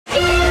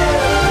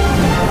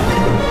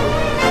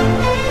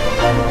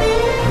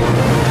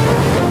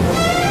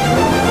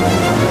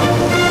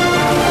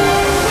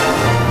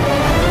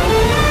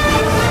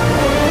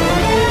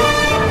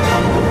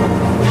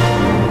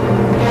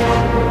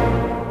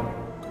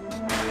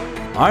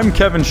I'm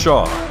Kevin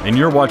Shaw, and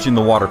you're watching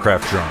the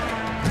Watercraft Journal.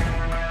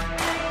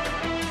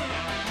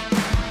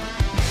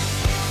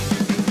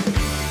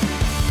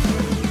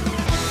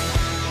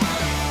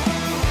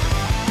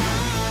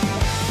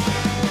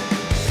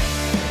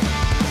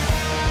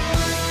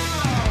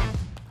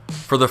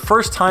 For the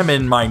first time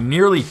in my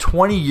nearly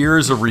 20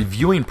 years of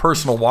reviewing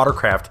personal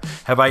watercraft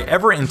have I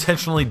ever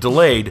intentionally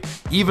delayed,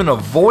 even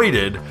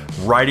avoided,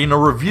 writing a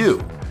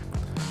review.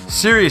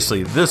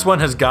 Seriously, this one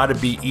has got to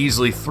be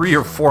easily 3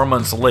 or 4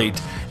 months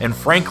late, and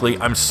frankly,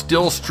 I'm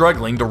still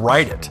struggling to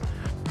write it.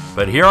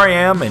 But here I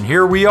am, and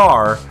here we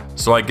are,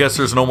 so I guess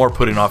there's no more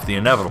putting off the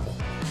inevitable.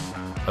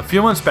 A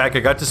few months back,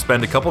 I got to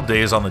spend a couple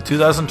days on the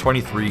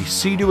 2023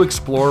 Sea-Doo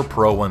Explorer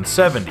Pro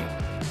 170,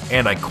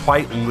 and I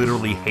quite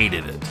literally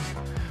hated it.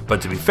 But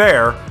to be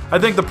fair, I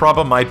think the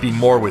problem might be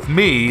more with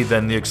me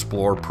than the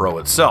Explorer Pro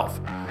itself.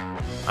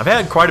 I've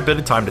had quite a bit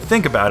of time to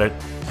think about it,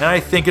 and I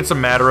think it's a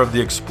matter of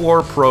the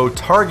Explorer Pro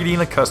targeting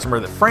a customer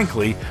that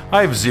frankly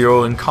I have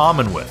zero in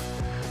common with.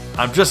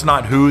 I'm just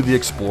not who the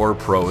Explorer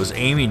Pro is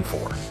aiming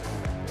for.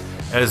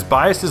 As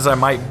biased as I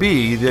might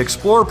be, the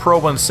Explorer Pro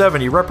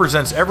 170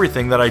 represents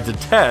everything that I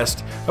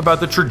detest about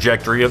the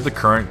trajectory of the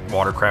current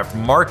watercraft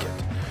market.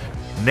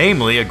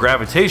 Namely, a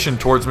gravitation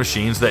towards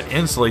machines that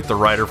insulate the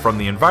rider from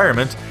the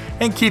environment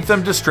and keep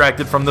them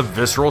distracted from the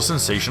visceral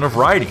sensation of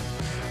riding,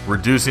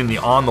 reducing the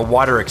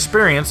on-the-water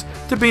experience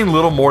to being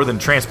little more than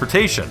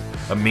transportation,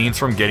 a means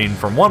from getting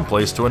from one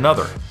place to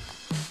another.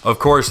 Of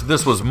course,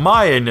 this was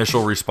my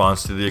initial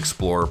response to the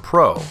Explorer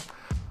Pro.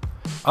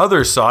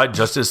 Others saw it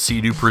just as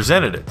Sea-Doo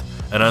presented it,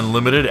 an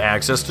unlimited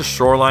access to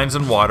shorelines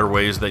and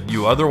waterways that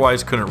you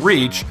otherwise couldn't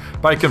reach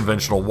by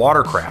conventional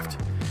watercraft.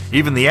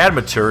 Even the ad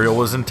material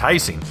was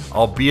enticing,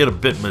 albeit a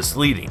bit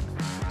misleading.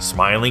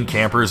 Smiling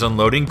campers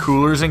unloading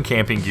coolers and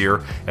camping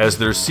gear as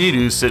their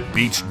Sea-Doos sit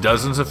beached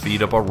dozens of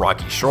feet up a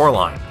rocky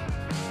shoreline.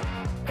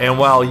 And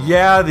while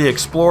yeah, the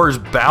Explorer's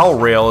bow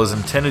rail is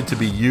intended to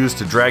be used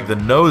to drag the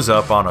nose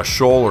up on a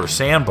shoal or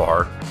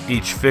sandbar,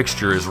 each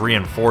fixture is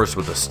reinforced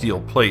with a steel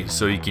plate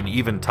so you can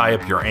even tie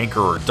up your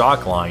anchor or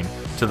dock line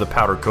to the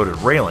powder-coated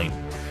railing,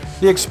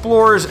 the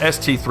Explorer's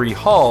ST3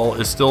 hull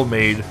is still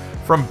made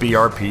from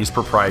BRP's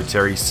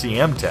proprietary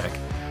CM tech,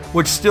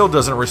 which still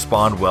doesn't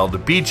respond well to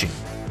beaching.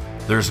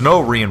 There's no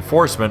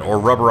reinforcement or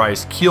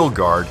rubberized keel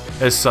guard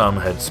as some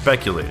had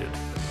speculated.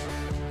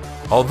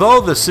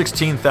 Although the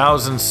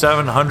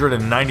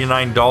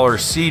 $16,799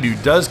 Sea-Doo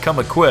does come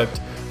equipped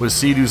with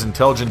Sea-Doo's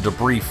Intelligent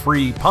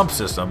Debris-Free Pump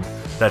System,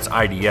 that's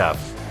IDF,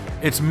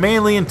 it's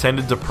mainly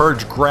intended to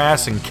purge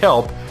grass and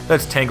kelp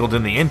that's tangled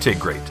in the intake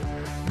grate,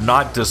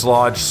 not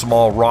dislodge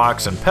small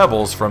rocks and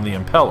pebbles from the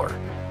impeller.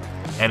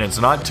 And it's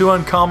not too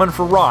uncommon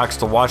for rocks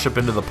to wash up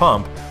into the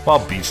pump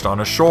while beached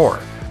on a shore.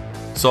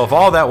 So if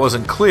all that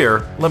wasn't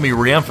clear, let me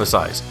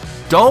re-emphasize.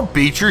 Don't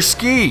beach your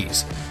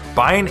skis!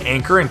 Buy an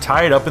anchor and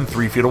tie it up in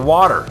 3 feet of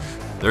water.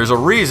 There's a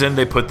reason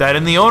they put that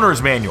in the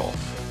owner's manual.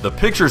 The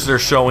pictures they're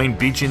showing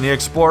beaching the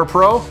Explorer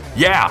Pro?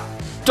 Yeah,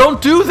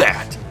 don't do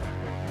that!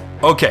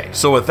 Okay,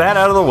 so with that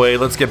out of the way,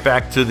 let's get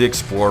back to the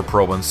Explorer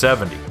Pro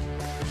 170.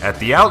 At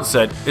the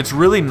outset, it's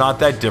really not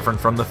that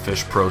different from the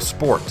Fish Pro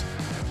Sport.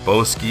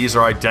 Both skis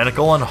are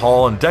identical on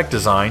hull and deck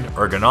design,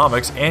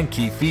 ergonomics, and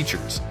key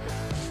features.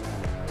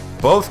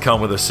 Both come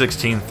with a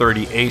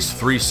 1630 Ace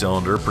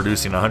 3-cylinder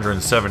producing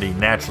 170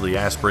 naturally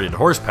aspirated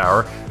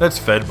horsepower that's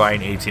fed by an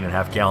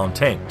 18.5 gallon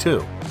tank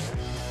too.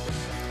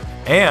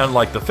 And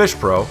like the Fish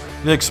Pro,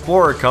 the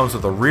Explorer comes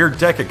with a rear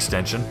deck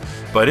extension,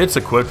 but it's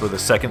equipped with a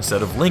second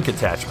set of link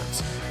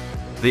attachments.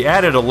 The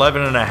added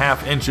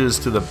 11.5 inches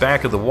to the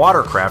back of the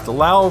watercraft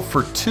allow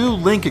for 2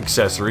 link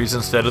accessories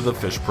instead of the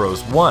Fish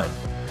Pro's 1.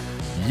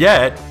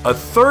 Yet, a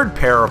third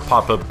pair of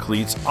pop-up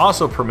cleats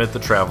also permit the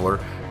traveler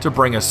to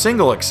bring a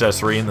single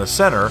accessory in the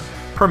center,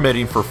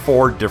 permitting for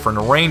 4 different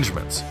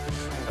arrangements.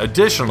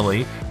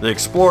 Additionally, the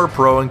Explorer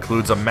Pro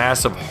includes a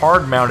massive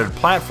hard-mounted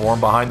platform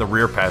behind the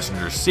rear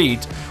passenger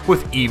seat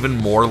with even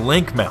more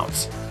link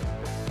mounts.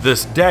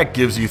 This deck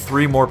gives you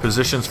 3 more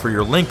positions for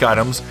your link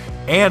items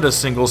and a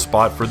single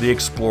spot for the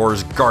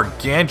Explorer's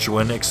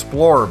gargantuan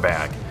Explorer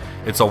bag.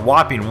 It's a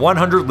whopping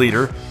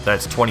 100-liter,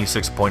 that's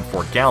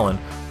 26.4 gallon,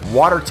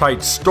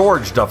 watertight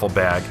storage duffel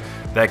bag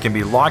that can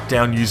be locked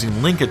down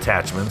using link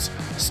attachments,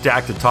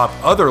 stacked atop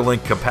other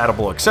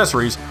link-compatible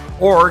accessories,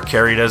 or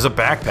carried as a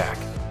backpack.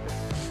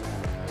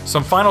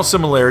 Some final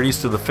similarities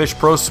to the Fish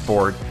Pro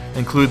Sport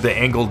include the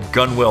angled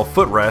gunwale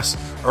footrest,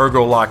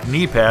 ergo-lock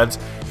knee pads,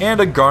 and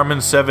a Garmin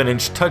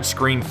 7-inch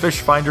touchscreen fish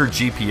finder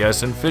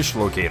GPS and fish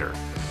locator.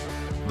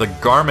 The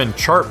Garmin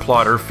chart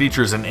plotter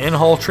features an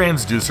in-hull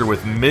transducer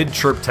with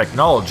mid-chirp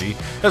technology,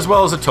 as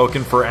well as a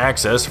token for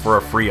access for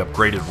a free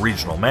upgraded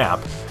regional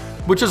map,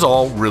 which is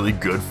all really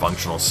good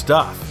functional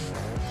stuff.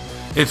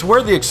 It's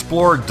where the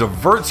Explorer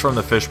diverts from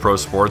the Fish Pro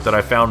Sport that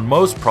I found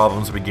most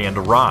problems began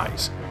to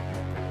rise.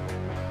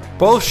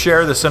 Both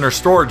share the center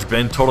storage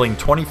bin totaling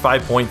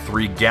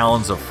 25.3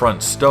 gallons of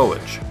front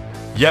stowage.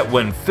 Yet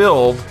when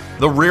filled,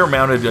 the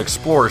rear-mounted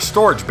Explorer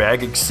storage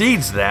bag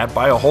exceeds that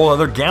by a whole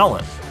other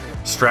gallon.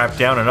 Strap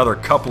down another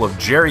couple of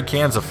jerry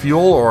cans of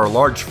fuel or a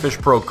large Fish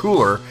Pro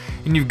cooler,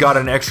 and you've got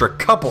an extra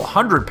couple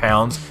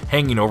 £100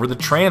 hanging over the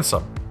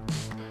transom.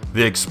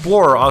 The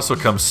Explorer also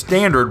comes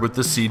standard with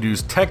the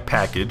Sea-Doo's tech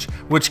package,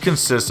 which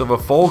consists of a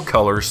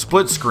full-color,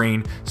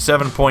 split-screen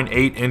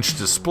 7.8-inch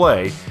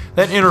display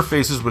that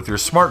interfaces with your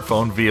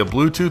smartphone via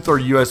Bluetooth or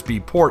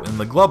USB port in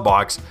the glove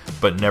box,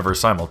 but never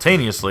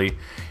simultaneously,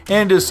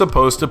 and is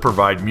supposed to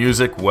provide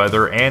music,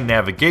 weather, and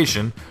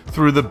navigation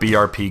through the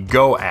BRP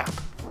Go app.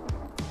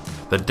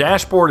 The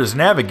dashboard is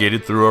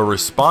navigated through a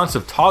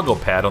responsive toggle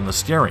pad on the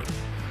steering.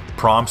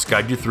 Prompts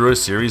guide you through a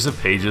series of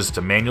pages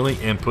to manually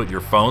input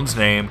your phone's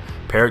name,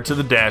 pair it to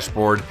the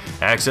dashboard,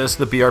 access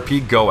the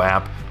BRP Go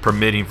app,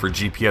 permitting for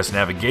GPS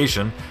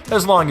navigation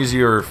as long as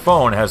your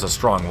phone has a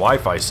strong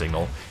Wi-Fi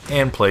signal,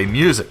 and play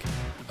music.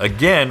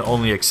 Again,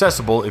 only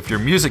accessible if your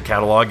music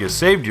catalog is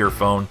saved to your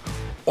phone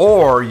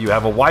or you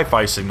have a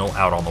Wi-Fi signal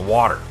out on the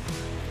water.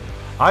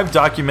 I've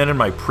documented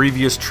my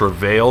previous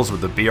travails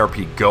with the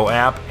BRP Go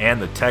app and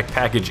the tech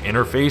package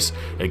interface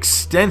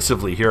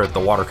extensively here at the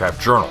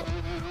Watercraft Journal.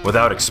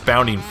 Without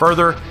expounding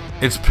further,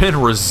 it's been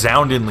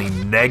resoundingly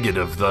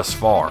negative thus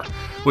far,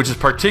 which is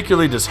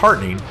particularly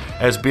disheartening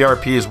as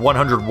BRP's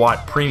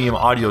 100-watt premium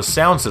audio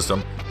sound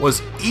system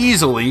was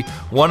easily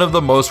one of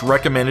the most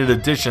recommended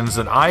additions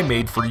that I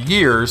made for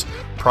years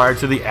prior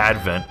to the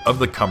advent of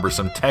the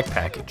cumbersome tech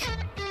package.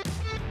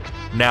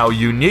 Now,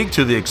 unique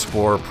to the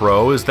Explorer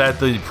Pro is that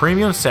the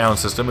premium sound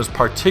system is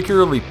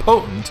particularly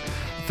potent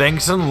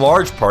thanks in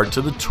large part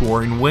to the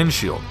touring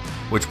windshield,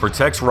 which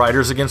protects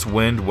riders against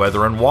wind,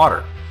 weather, and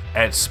water.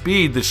 At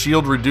speed, the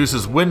shield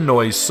reduces wind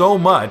noise so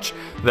much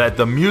that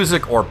the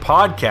music or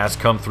podcasts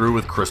come through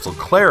with crystal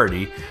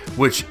clarity,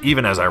 which,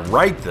 even as I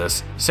write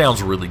this,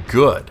 sounds really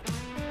good.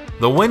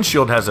 The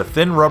windshield has a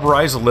thin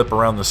rubberized lip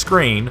around the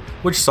screen,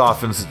 which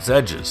softens its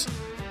edges.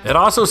 It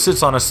also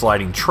sits on a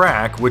sliding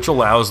track, which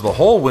allows the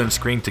whole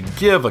windscreen to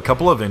give a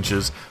couple of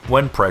inches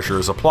when pressure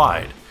is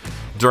applied.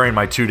 During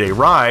my 2-day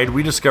ride,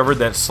 we discovered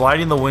that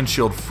sliding the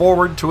windshield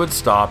forward to its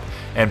stop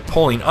and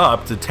pulling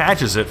up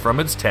detaches it from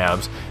its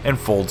tabs and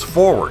folds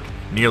forward,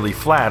 nearly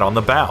flat on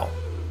the bow.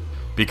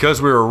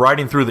 Because we were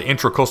riding through the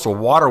intracoastal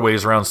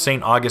waterways around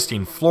St.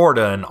 Augustine,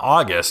 Florida in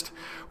August,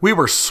 we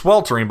were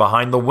sweltering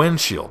behind the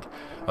windshield.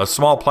 A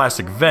small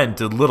plastic vent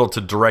did little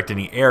to direct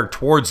any air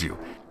towards you.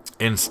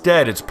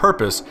 Instead, its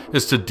purpose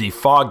is to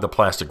defog the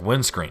plastic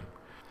windscreen.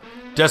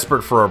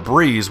 Desperate for a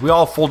breeze, we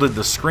all folded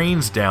the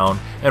screens down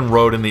and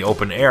rode in the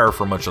open air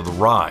for much of the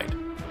ride.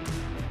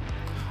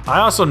 I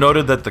also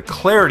noted that the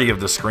clarity of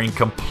the screen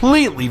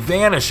completely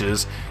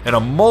vanishes in a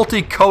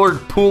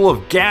multicolored pool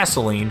of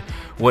gasoline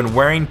when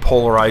wearing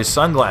polarized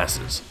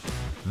sunglasses.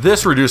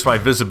 This reduced my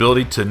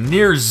visibility to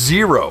near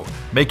zero,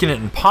 making it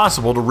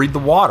impossible to read the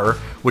water,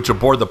 which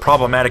aboard the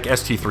problematic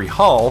ST3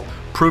 hull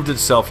proved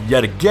itself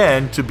yet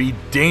again to be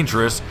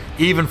dangerous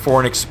even for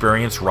an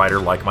experienced rider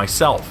like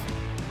myself.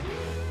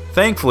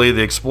 Thankfully,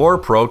 the Explorer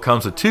Pro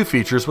comes with two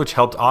features which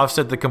helped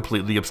offset the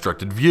completely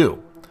obstructed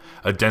view.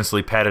 A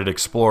densely padded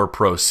Explorer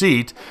Pro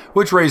seat,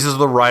 which raises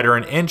the rider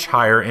an inch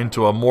higher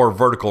into a more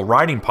vertical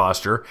riding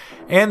posture,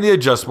 and the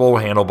adjustable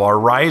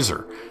handlebar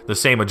riser, the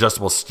same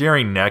adjustable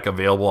steering neck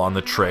available on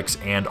the Trix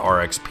and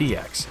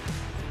RX-PX.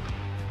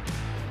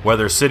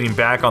 Whether sitting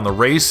back on the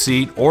raised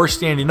seat or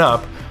standing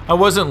up, I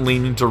wasn't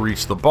leaning to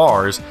reach the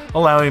bars,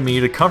 allowing me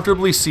to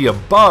comfortably see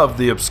above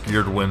the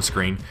obscured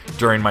windscreen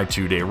during my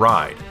 2-day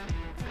ride.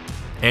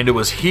 And it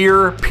was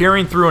here,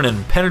 peering through an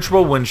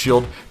impenetrable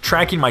windshield,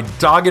 tracking my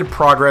dogged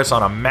progress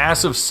on a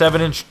massive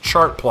 7-inch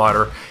chart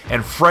plotter,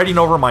 and fretting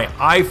over my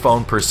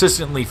iPhone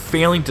persistently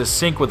failing to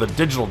sync with a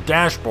digital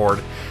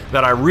dashboard,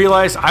 that I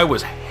realized I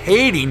was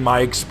hating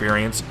my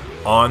experience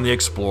on the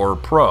Explorer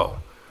Pro.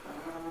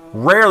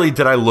 Rarely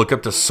did I look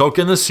up to soak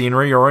in the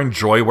scenery or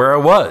enjoy where I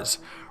was.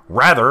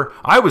 Rather,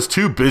 I was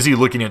too busy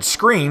looking at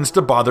screens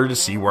to bother to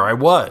see where I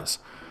was.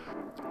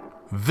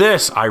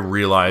 This, I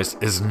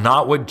realized, is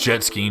not what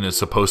jet skiing is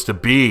supposed to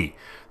be.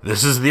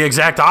 This is the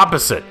exact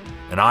opposite,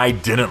 and I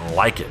didn't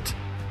like it.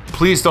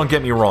 Please don't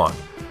get me wrong.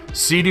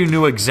 Sea-Doo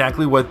knew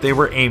exactly what they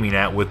were aiming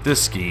at with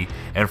this ski,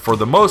 and for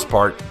the most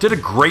part, did a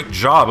great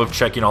job of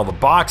checking all the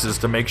boxes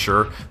to make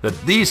sure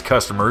that these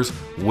customers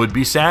would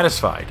be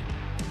satisfied.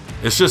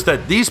 It's just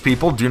that these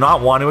people do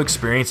not want to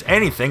experience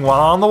anything while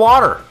on the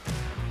water.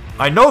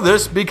 I know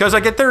this because I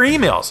get their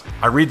emails,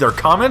 I read their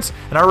comments,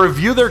 and I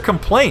review their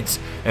complaints.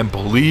 And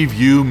believe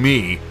you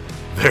me,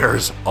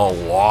 there's a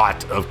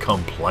lot of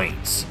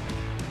complaints.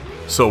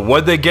 So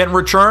what'd they get in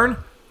return?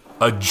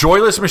 A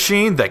joyless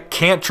machine that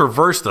can't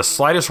traverse the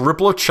slightest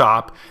ripple of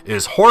chop,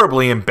 is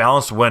horribly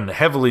imbalanced when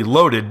heavily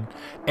loaded,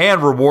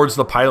 and rewards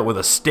the pilot with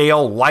a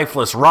stale,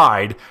 lifeless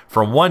ride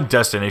from one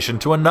destination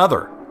to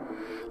another.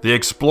 The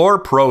Explorer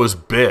Pro is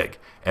big,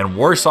 and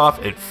worse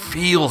off, it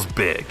feels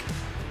big.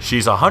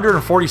 She's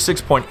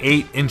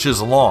 146.8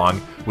 inches long,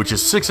 which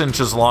is 6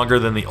 inches longer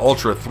than the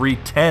Ultra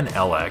 310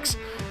 LX.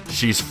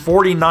 She's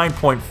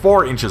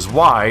 49.4 inches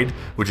wide,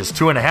 which is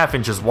 2.5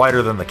 inches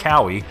wider than the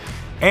Cowie,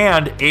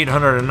 and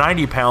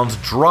 890 pounds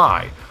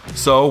dry,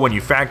 So when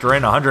you factor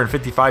in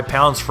 155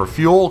 pounds for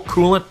fuel,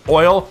 coolant,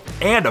 oil,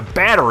 and a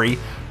battery,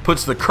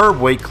 puts the curb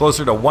weight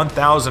closer to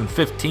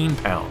 1,015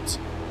 pounds.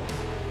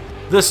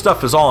 This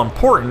stuff is all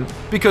important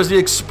because the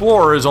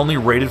Explorer is only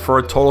rated for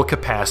a total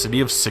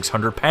capacity of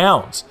 600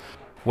 pounds.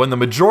 When the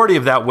majority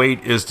of that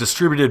weight is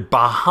distributed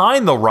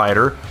behind the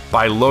rider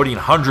by loading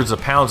hundreds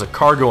of pounds of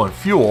cargo and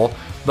fuel,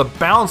 the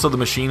balance of the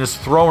machine is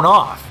thrown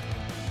off.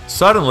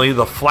 Suddenly,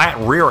 the flat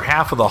rear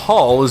half of the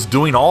hull is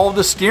doing all of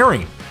the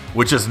steering,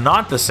 which is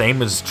not the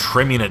same as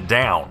trimming it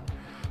down.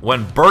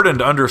 When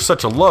burdened under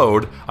such a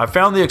load, I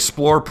found the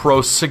Explorer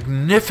Pro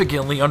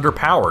significantly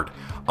underpowered,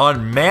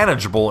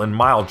 unmanageable in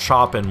mild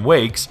chop and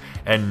wakes,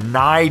 and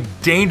nigh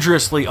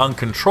dangerously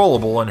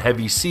uncontrollable in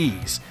heavy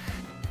seas,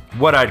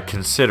 what I'd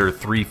consider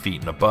 3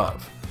 feet and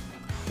above.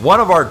 One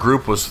of our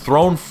group was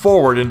thrown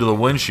forward into the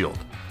windshield.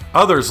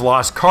 Others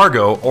lost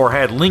cargo or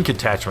had link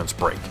attachments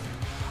break.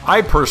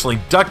 I personally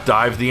duck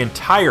dived the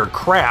entire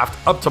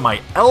craft up to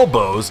my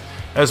elbows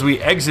as we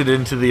exited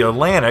into the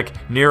Atlantic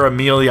near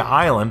Amelia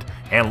Island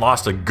and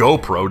lost a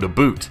GoPro to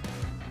boot.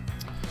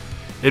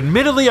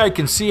 Admittedly, I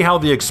can see how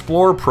the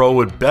Explorer Pro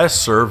would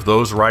best serve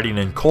those riding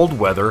in cold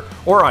weather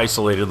or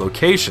isolated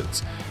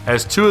locations,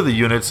 as 2 of the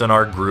units in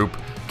our group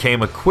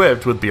came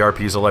equipped with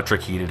BRP's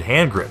electric heated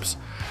hand grips.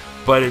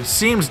 But it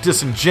seems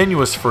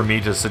disingenuous for me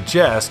to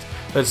suggest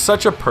that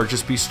such a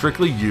purchase be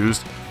strictly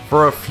used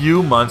for a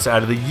few months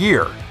out of the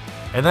year,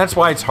 and that's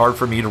why it's hard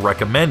for me to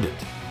recommend it.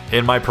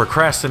 In my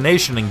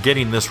procrastination in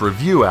getting this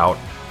review out,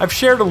 I've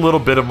shared a little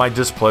bit of my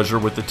displeasure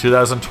with the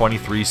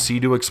 2023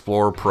 Sea-Doo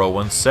Explorer Pro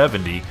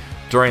 170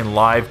 during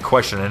live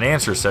question and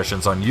answer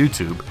sessions on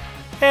YouTube,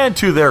 and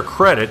to their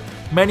credit,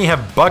 many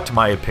have bucked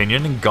my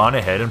opinion and gone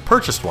ahead and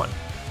purchased one.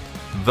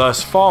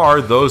 Thus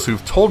far, those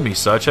who've told me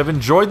such have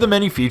enjoyed the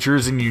many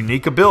features and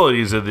unique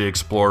abilities of the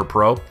Explorer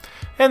Pro,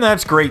 and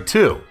that's great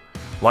too.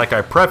 Like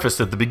I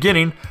prefaced at the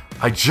beginning,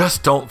 I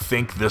just don't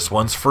think this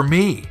one's for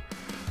me.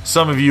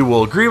 Some of you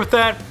will agree with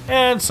that,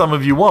 and some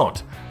of you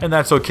won't, and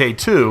that's okay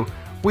too.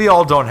 We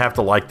all don't have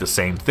to like the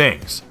same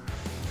things.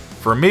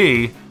 For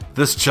me,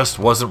 this just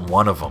wasn't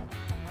one of them.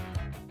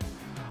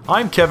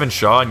 I'm Kevin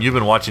Shaw, and you've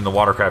been watching the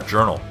Watercraft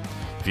Journal.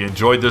 If you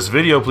enjoyed this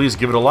video, please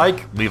give it a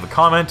like, leave a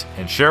comment,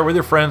 and share it with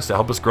your friends to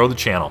help us grow the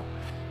channel.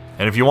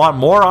 And if you want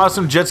more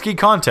awesome jet ski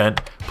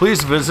content,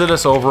 please visit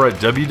us over at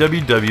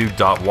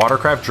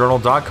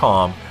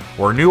www.watercraftjournal.com,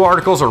 where new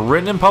articles are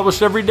written and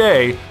published every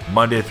day,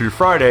 Monday through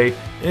Friday,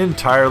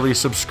 entirely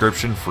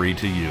subscription free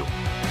to you.